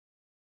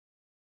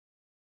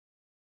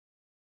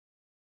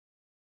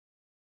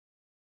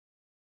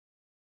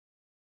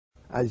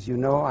As you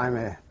know, I'm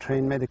a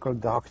trained medical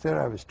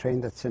doctor. I was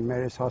trained at St.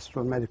 Mary's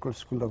Hospital Medical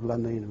School of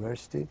London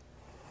University.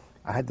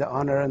 I had the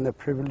honor and the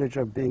privilege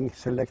of being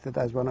selected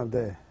as one of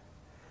the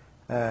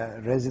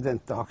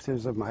resident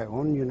doctors of my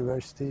own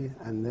university,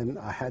 and then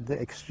I had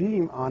the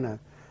extreme honor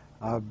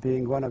of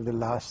being one of the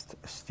last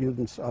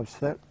students of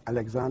Sir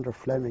Alexander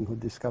Fleming, who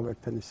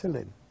discovered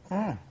penicillin.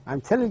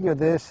 I'm telling you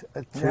this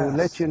to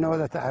let you know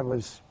that I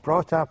was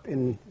brought up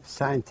in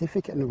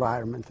scientific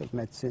environment of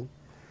medicine.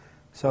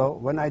 So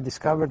when I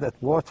discovered that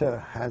water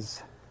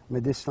has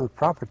medicinal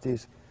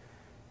properties,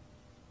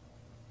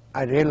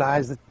 I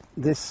realized that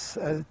this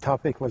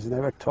topic was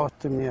never taught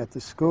to me at the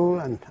school,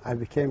 and I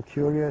became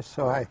curious,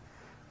 so I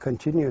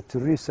continued to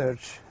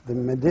research the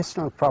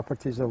medicinal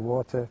properties of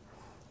water,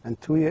 and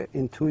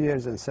in 2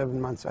 years and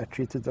 7 months I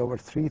treated over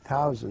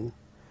 3,000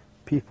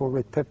 people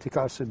with peptic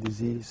ulcer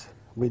disease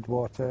with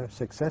water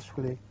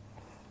successfully,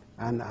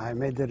 and I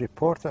made a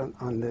report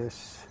on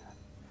this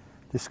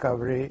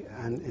discovery,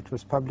 and it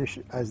was published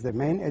as the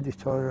main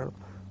editorial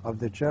of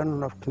the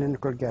Journal of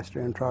Clinical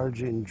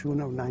Gastroenterology in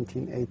June of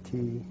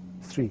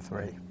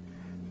 1983.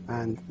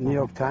 And New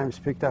York Times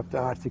picked up the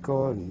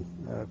article and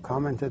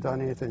commented on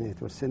it, and it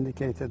was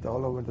syndicated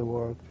all over the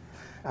world,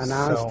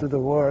 announced to the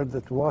world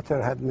that water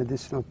had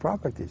medicinal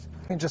properties.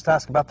 Can you just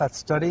ask about that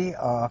study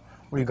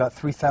where you got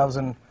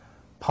 3,000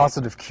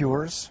 positive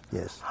cures?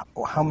 Yes.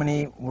 How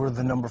many were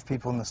the number of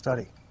people in the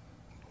study?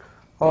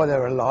 Oh,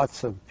 there were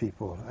lots of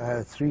people.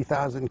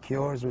 3,000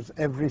 cures was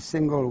every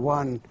single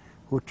one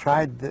who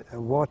tried the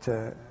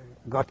water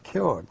got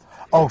cured.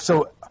 Oh,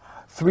 so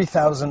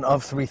 3,000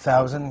 of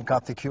 3,000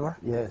 got the cure?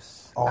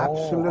 Yes, oh,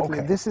 absolutely.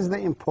 Okay. This is the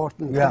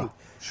important Yeah, thing.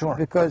 sure.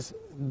 Because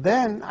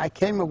then I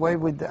came away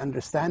with the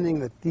understanding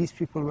that these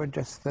people were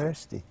just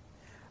thirsty.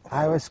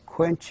 I was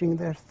quenching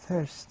their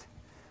thirst.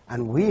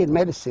 And we in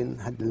medicine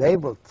had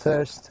labeled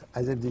thirst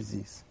as a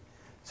disease.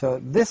 So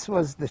this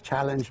was the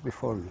challenge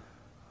before me.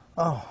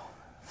 Oh,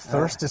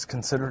 thirst is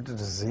considered a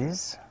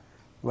disease?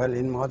 Well,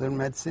 in modern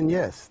medicine,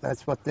 yes.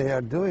 That's what they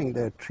are doing.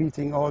 They're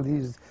treating all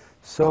these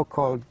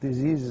so-called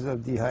diseases of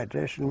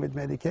dehydration with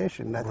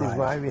medication. That is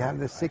why we have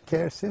the sick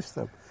care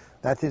system.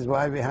 That is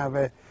why we have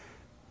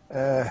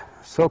a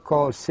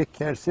so-called sick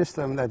care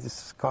system that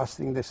is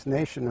costing this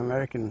nation,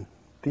 American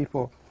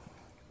people,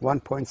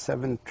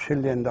 $1.7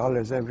 trillion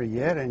every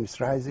year, and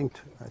it's rising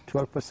to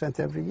 12%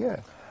 every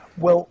year.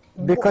 Well,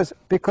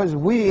 because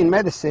we in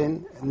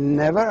medicine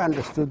never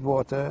understood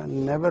water,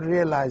 never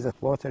realized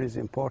that water is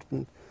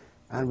important,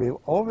 and we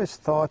always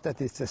thought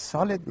that it's a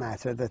solid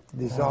matter that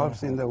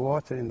dissolves in the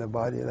water in the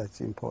body that's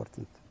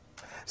important.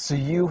 So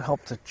you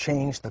helped to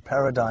change the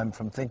paradigm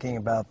from thinking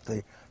about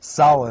the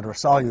solid or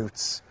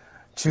solutes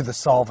to the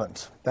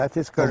solvent. That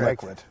is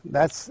correct. The liquid.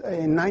 That's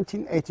in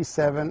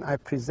 1987. I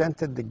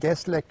presented the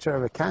guest lecture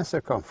of a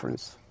cancer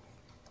conference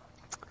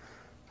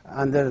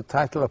under the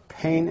title of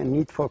Pain and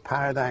Need for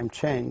Paradigm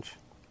Change,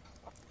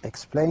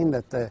 explained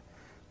that the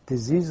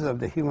diseases of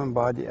the human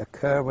body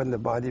occur when the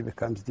body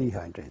becomes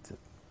dehydrated.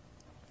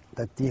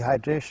 That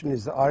dehydration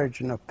is the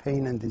origin of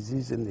pain and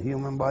disease in the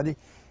human body,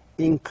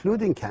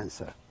 including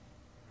cancer.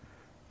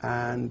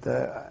 And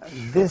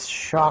this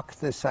shocked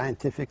the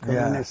scientific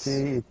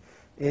community.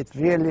 It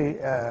really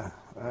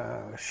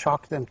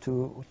shocked them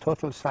to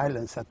total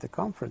silence at the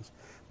conference.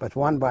 But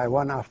one by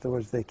one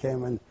afterwards they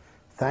came and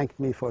thanked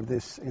me for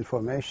this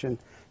information,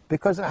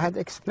 because I had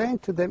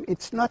explained to them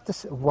it's not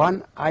this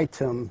one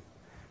item,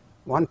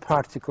 one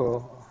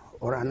particle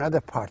or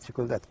another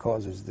particle that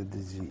causes the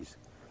disease.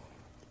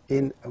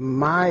 In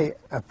my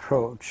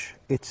approach,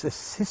 it's a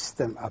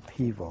system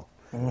upheaval.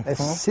 A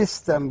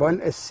system,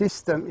 when a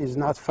system is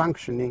not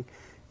functioning,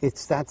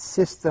 it's that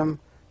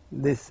system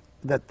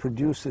that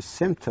produces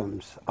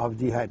symptoms of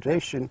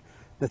dehydration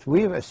that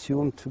we've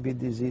assumed to be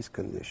disease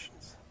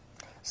conditions.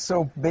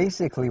 So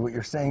basically what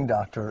you're saying,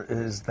 doctor,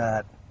 is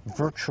that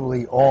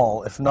virtually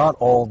all, if not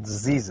all,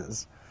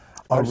 diseases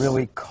are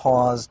really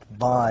caused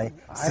by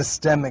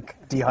systemic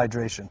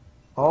dehydration.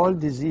 All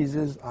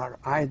diseases are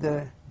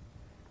either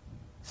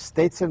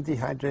states of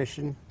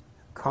dehydration,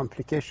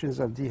 complications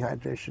of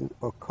dehydration,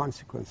 or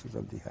consequences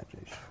of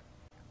dehydration.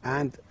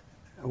 And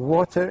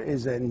water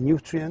is a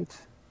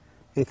nutrient.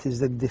 It is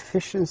the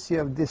deficiency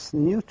of this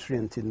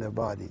nutrient in the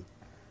body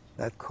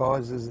that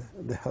causes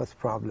the health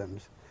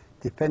problems.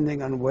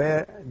 Depending on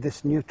where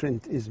this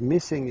nutrient is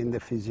missing in the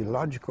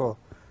physiological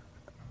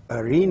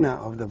arena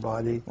of the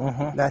body,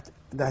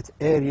 that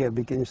area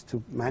begins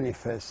to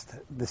manifest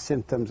the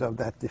symptoms of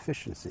that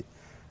deficiency.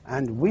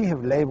 And we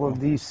have labeled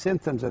these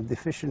symptoms of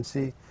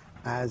deficiency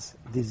as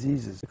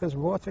diseases, because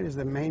water is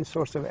the main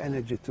source of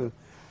energy to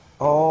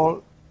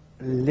all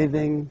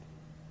living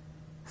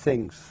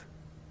things.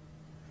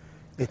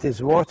 It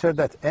is water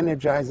that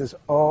energizes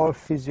all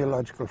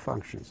physiological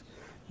functions.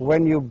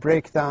 When you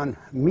break down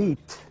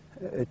meat,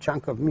 a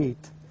chunk of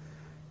meat,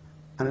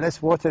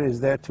 unless water is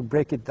there to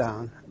break it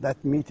down,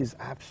 that meat is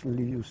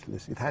absolutely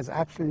useless. It has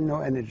absolutely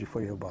no energy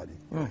for your body.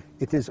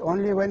 It is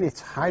only when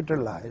it's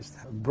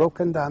hydrolyzed,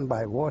 broken down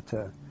by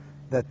water,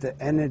 that the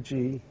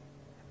energy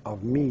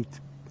of meat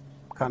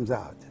comes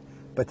out.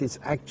 but it's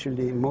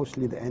actually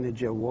mostly the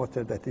energy of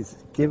water that is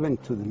given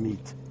to the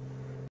meat.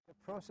 The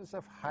process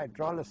of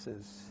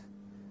hydrolysis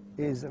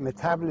is a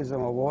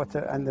metabolism of water,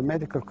 and the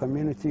medical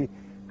community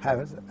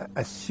has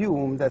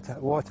assumed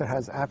that water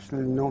has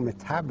absolutely no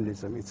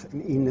metabolism. It's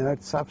an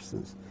inert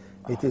substance.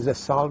 It is a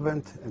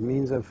solvent, a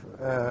means of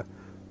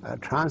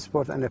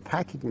transport, and a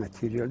packing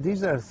material.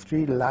 These are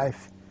three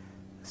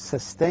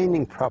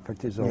life-sustaining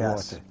properties of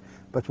water.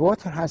 But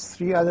water has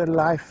three other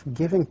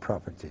life-giving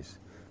properties.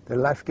 The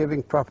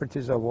life-giving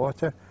properties of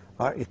water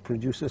are it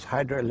produces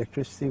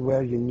hydroelectricity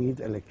where you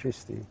need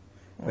electricity,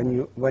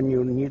 when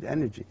you need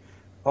energy.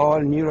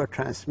 All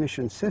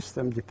neurotransmission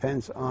system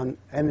depends on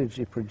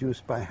energy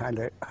produced by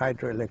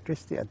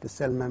hydroelectricity at the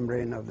cell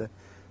membrane of the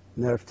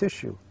nerve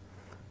tissue.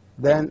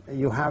 Then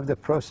you have the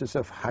process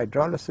of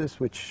hydrolysis,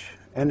 which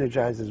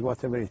energizes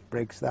whatever it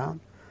breaks down.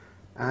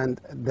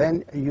 And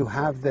then you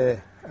have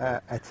the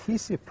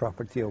adhesive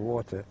property of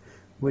water,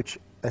 which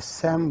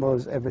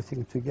assembles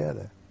everything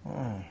together.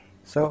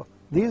 So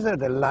these are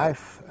the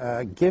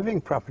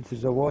life-giving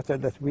properties of water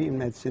that we in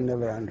medicine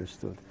never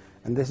understood.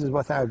 And this is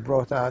what I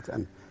brought out,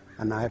 and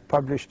I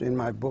published in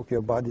my book,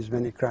 Your Body's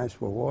Many Crimes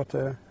for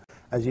Water.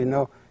 As you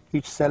know,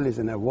 each cell is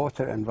in a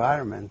water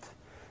environment,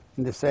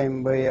 in the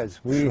same way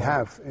as we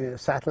have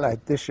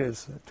satellite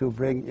dishes to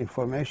bring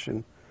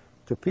information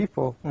to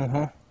people.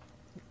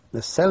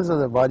 The cells of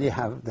the body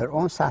have their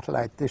own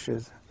satellite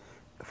dishes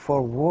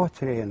for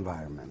watery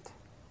environment.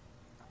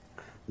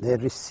 They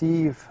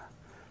receive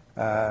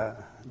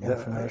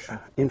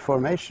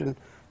information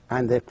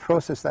and they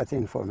process that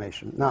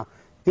information. Now,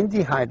 in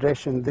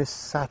dehydration, this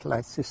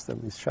satellite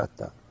system is shut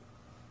down.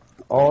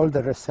 All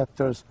the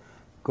receptors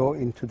go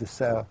into the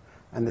cell,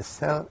 and the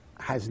cell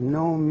has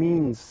no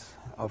means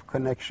of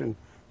connection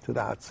to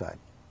the outside.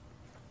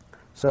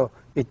 So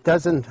it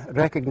doesn't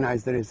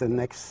recognize there is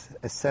a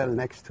cell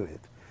next to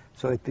it.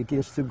 So it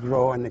begins to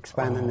grow and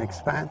expand and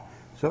expand.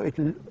 So it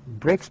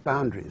breaks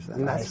boundaries,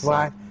 and that's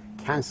why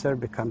cancer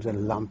becomes a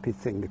lumpy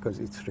thing, because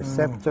its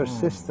receptor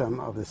system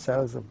of the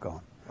cells have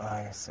gone.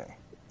 I see.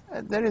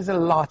 There is a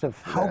lot of...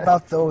 How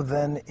about, though,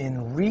 then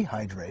in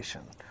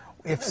rehydration?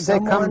 If they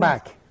come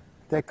back.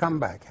 They come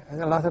back.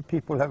 And a lot of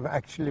people have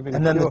actually been...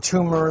 And then the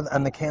tumor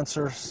and the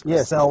cancer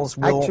cells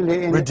will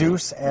actually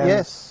reduce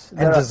and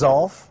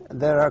dissolve?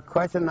 There are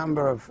quite a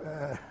number of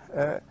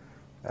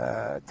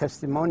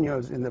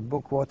testimonials in the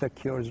book Water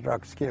Cures,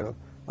 Drugs Kill,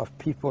 of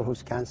people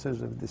whose cancers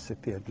have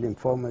disappeared.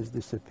 Lymphoma has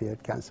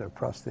disappeared, cancer of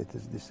prostate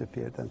has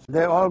disappeared. And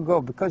they all go,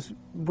 because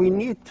we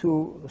need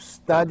to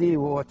study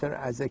water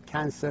as a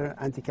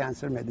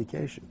anti-cancer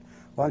medication.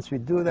 Once we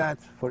do that,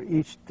 for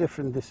each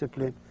different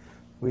discipline,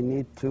 we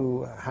need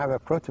to have a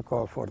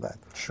protocol for that.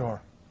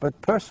 Sure. But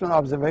personal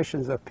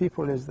observations of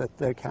people is that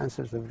their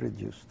cancers have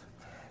reduced.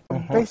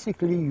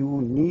 Basically,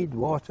 you need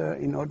water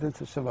in order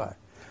to survive.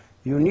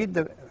 You need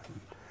the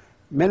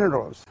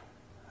minerals.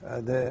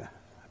 The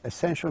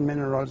essential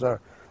minerals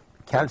are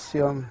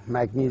calcium,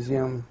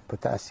 magnesium,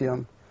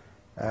 potassium,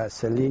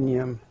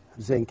 selenium,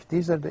 zinc.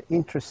 These are the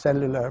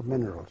intracellular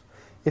minerals.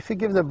 If you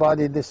give the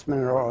body this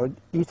mineral or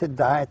eat a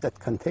diet that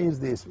contains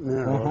these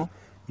minerals,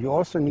 you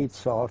also need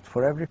salt.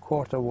 For every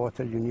quart of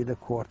water, you need a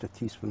quarter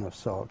teaspoon of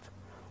salt,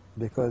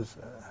 because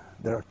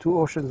there are two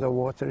oceans of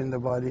water in the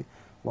body.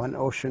 One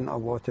ocean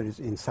of water is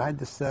inside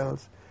the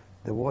cells.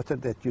 The water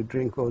that you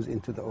drink goes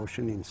into the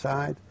ocean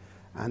inside.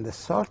 And the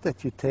salt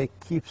that you take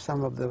keeps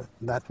some of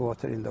that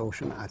water in the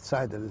ocean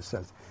outside of the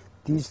cells.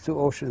 These two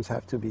oceans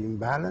have to be in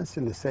balance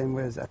in the same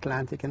way as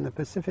Atlantic and the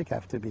Pacific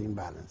have to be in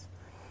balance.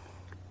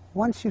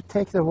 Once you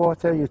take the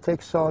water, you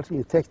take salt,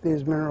 you take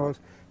these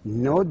minerals,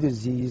 no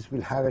disease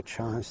will have a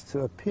chance to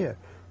appear.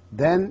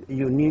 Then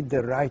you need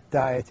the right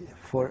diet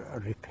for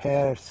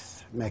repair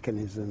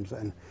mechanisms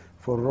and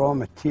for raw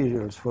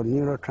materials, for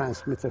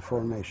neurotransmitter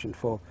formation,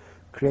 for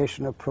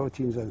creation of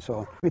proteins and so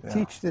on. We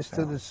teach this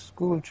to the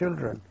school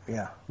children.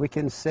 We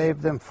can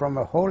save them from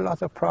a whole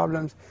lot of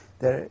problems.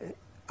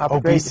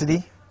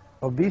 Obesity?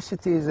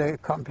 Obesity is a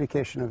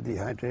complication of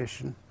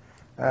dehydration.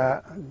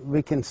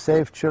 We can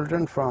save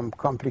children from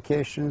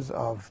complications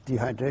of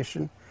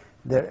dehydration.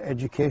 Their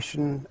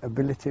education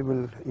ability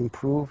will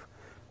improve.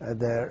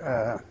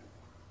 Their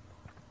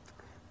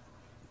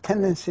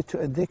tendency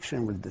to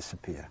addiction will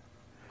disappear,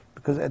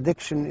 because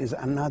addiction is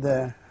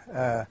another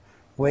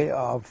way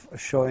of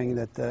showing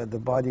that the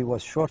body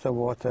was short of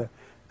water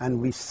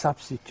and we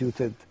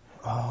substituted.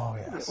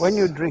 When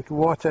you drink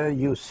water,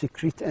 you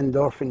secrete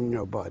endorphin in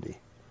your body.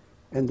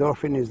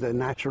 Endorphin is the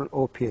natural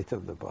opiate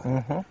of the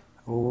body.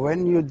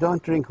 When you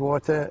don't drink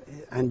water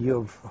and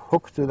you've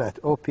hooked to that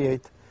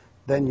opiate,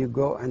 then you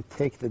go and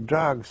take the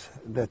drugs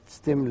that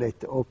stimulate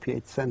the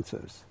opiate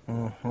sensors.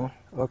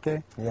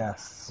 Okay?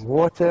 Yes.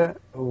 Water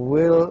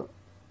will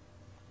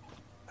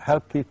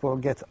help people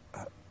get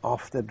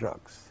off the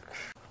drugs.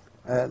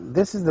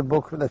 This is the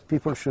book that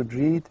people should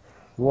read,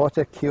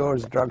 Water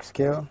Cures, Drugs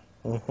Kill.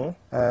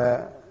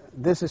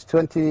 This is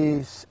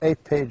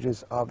 28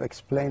 pages of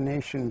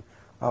explanation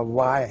of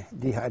why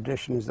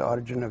dehydration is the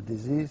origin of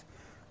disease,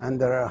 and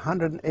there are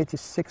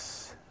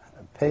 186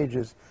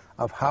 pages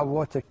of how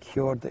water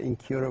cured the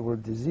incurable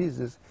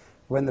diseases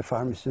when the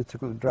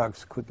pharmaceutical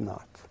drugs could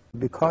not.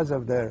 Because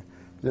of their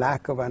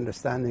lack of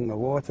understanding of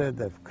water,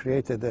 they've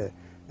created an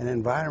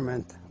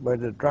environment where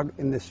the drug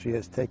industry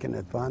has taken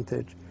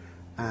advantage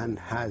and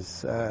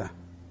has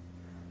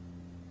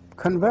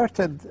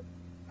converted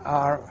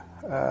our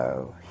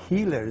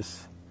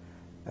healers'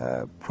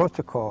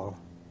 protocol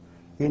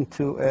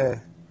into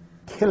a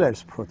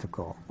killer's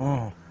protocol.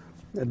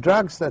 The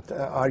drugs that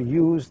are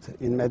used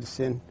in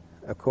medicine,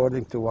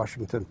 according to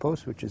Washington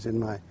Post, which is in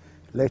my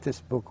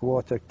latest book,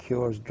 Water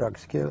Cures,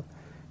 Drugs Kill,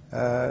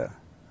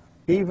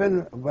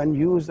 even when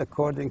used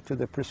according to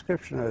the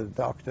prescription of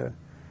the doctor,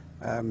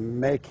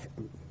 make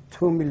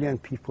 2 million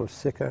people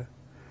sicker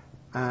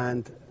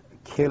and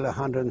kill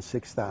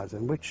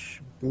 106,000,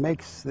 which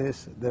makes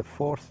this the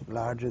fourth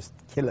largest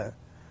killer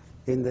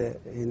in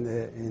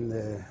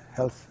the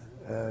health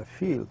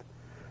field.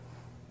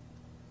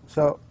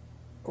 So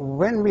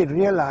when we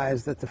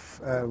realize that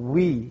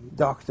we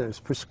doctors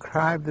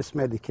prescribe this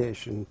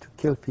medication to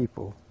kill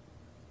people,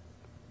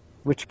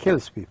 which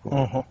kills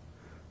people,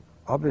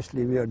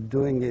 obviously we are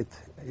doing it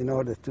in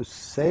order to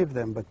save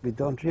them, but we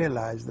don't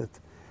realize that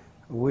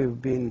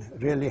we've been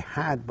really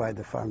had by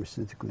the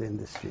pharmaceutical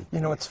industry. You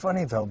know, it's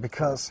funny though,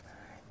 because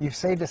you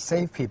say to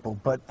save people,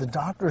 but the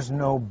doctors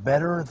know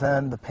better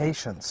than the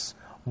patients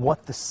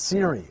what the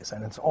series,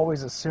 and it's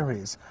always a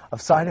series,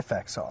 of side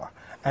effects are.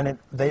 And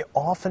they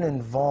often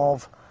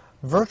involve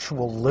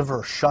virtual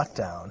liver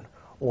shutdown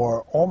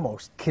or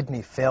almost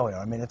kidney failure.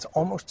 I mean, it's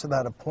almost to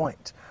that a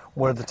point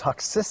where the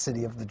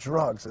toxicity of the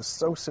drugs is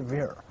so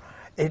severe.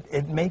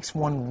 It makes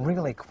one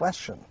really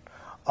question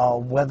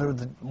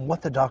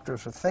what the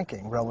doctors are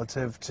thinking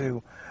relative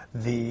to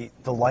the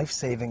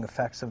life-saving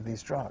effects of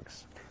these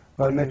drugs.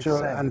 Well,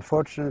 Mitchell,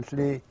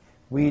 unfortunately,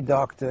 we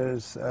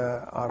doctors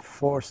are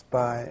forced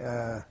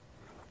by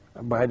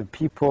the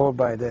people,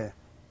 by the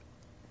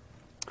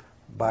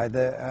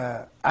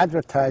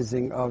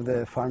advertising of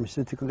the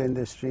pharmaceutical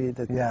industry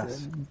that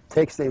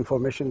takes the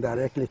information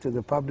directly to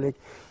the public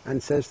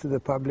and says to the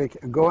public,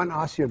 go and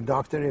ask your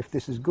doctor if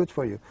this is good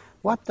for you.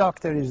 What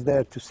doctor is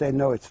there to say,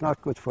 no, it's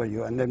not good for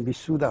you, and then be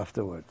sued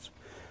afterwards?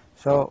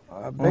 So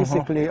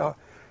basically,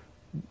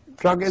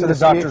 drug industry... So the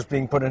doctor's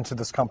being put into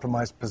this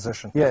compromised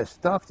position. Yes,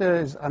 doctor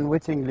is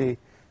unwittingly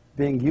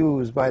being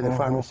used by the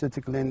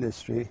pharmaceutical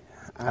industry.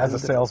 As a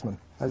salesman.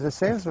 As a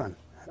salesman.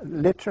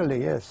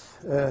 Literally, yes.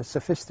 A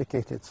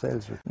sophisticated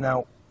salesman.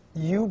 Now,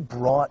 you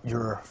brought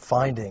your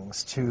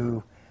findings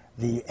to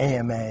the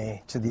AMA,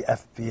 to the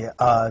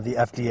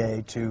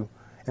FDA, to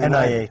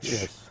NIH.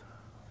 Yes.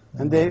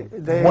 And they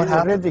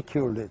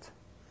ridiculed it.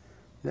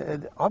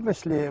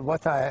 Obviously,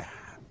 what I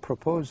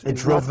propose... It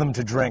drove them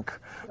to drink.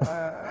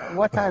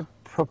 What I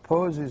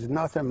propose is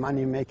not a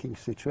money-making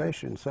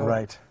situation.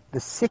 So the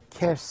sick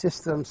care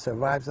system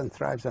survives and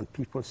thrives on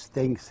people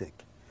staying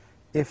sick.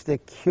 If they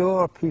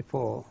cure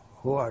people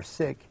who are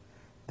sick,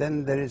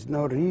 then there is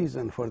no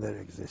reason for their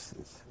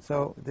existence.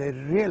 So they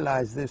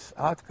realize this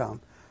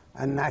outcome,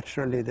 and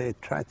naturally they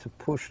try to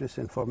push this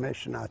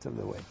information out of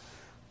the way.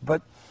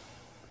 But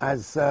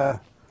as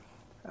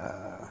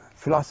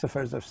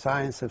philosophers of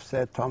science have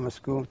said, Thomas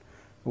Kuhn,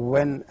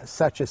 when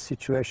such a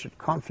situation,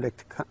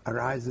 conflict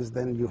arises,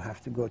 then you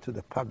have to go to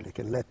the public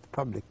and let the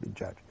public be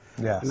judged.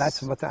 Yes. And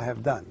that's what I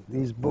have done.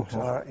 These books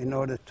are in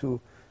order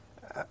to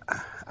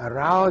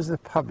arouse the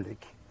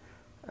public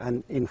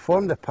and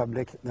inform the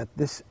public that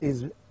this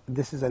is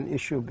an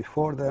issue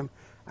before them,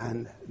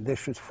 and they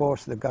should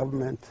force the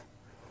government,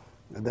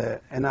 the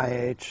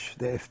NIH,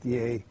 the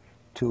FDA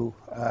to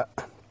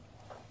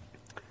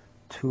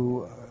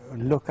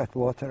look at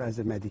water as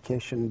a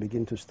medication,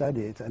 begin to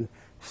study it, and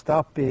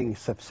stop being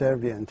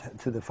subservient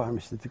to the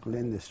pharmaceutical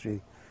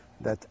industry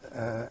that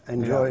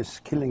enjoys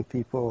killing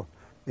people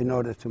in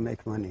order to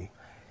make money.